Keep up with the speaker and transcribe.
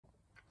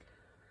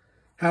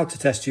How to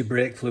test your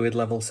brake fluid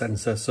level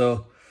sensor.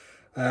 So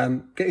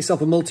get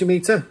yourself a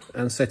multimeter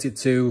and set it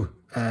to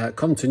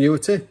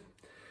continuity.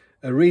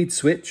 A reed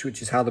switch,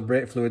 which is how the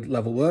brake fluid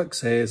level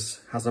works,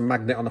 has a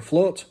magnet on a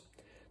float.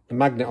 The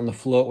magnet on the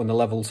float, when the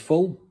level's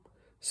full,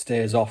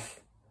 stays off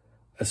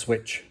a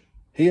switch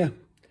here.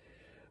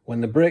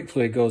 When the brake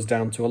fluid goes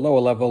down to a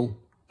lower level,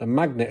 the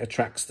magnet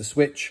attracts the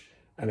switch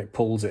and it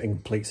pulls it and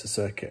completes the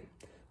circuit.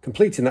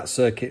 Completing that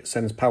circuit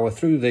sends power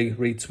through the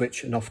reed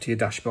switch and off to your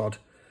dashboard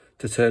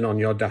to turn on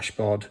your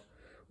dashboard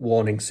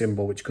warning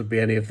symbol, which could be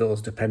any of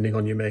those depending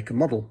on your make and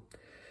model.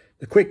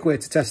 The quick way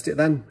to test it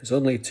then is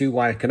only a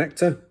 2-wire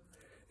connector.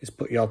 Is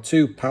put your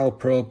two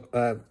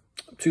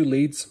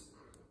leads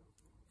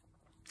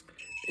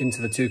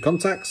into the 2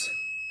 contacts,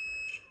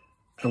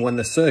 and when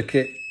the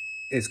circuit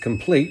is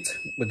complete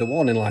with the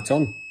warning light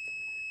on,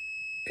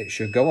 it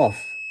should go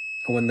off.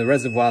 And when the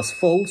reservoir's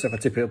full, so if I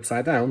tip it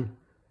upside down,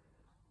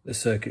 the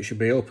circuit should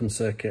be open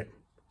circuit.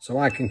 So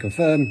I can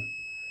confirm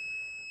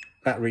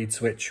that reed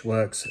switch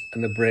works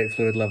and the brake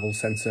fluid level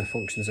sensor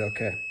functions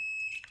okay.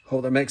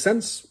 Hope that makes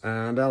sense,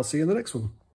 and I'll see you in the next one.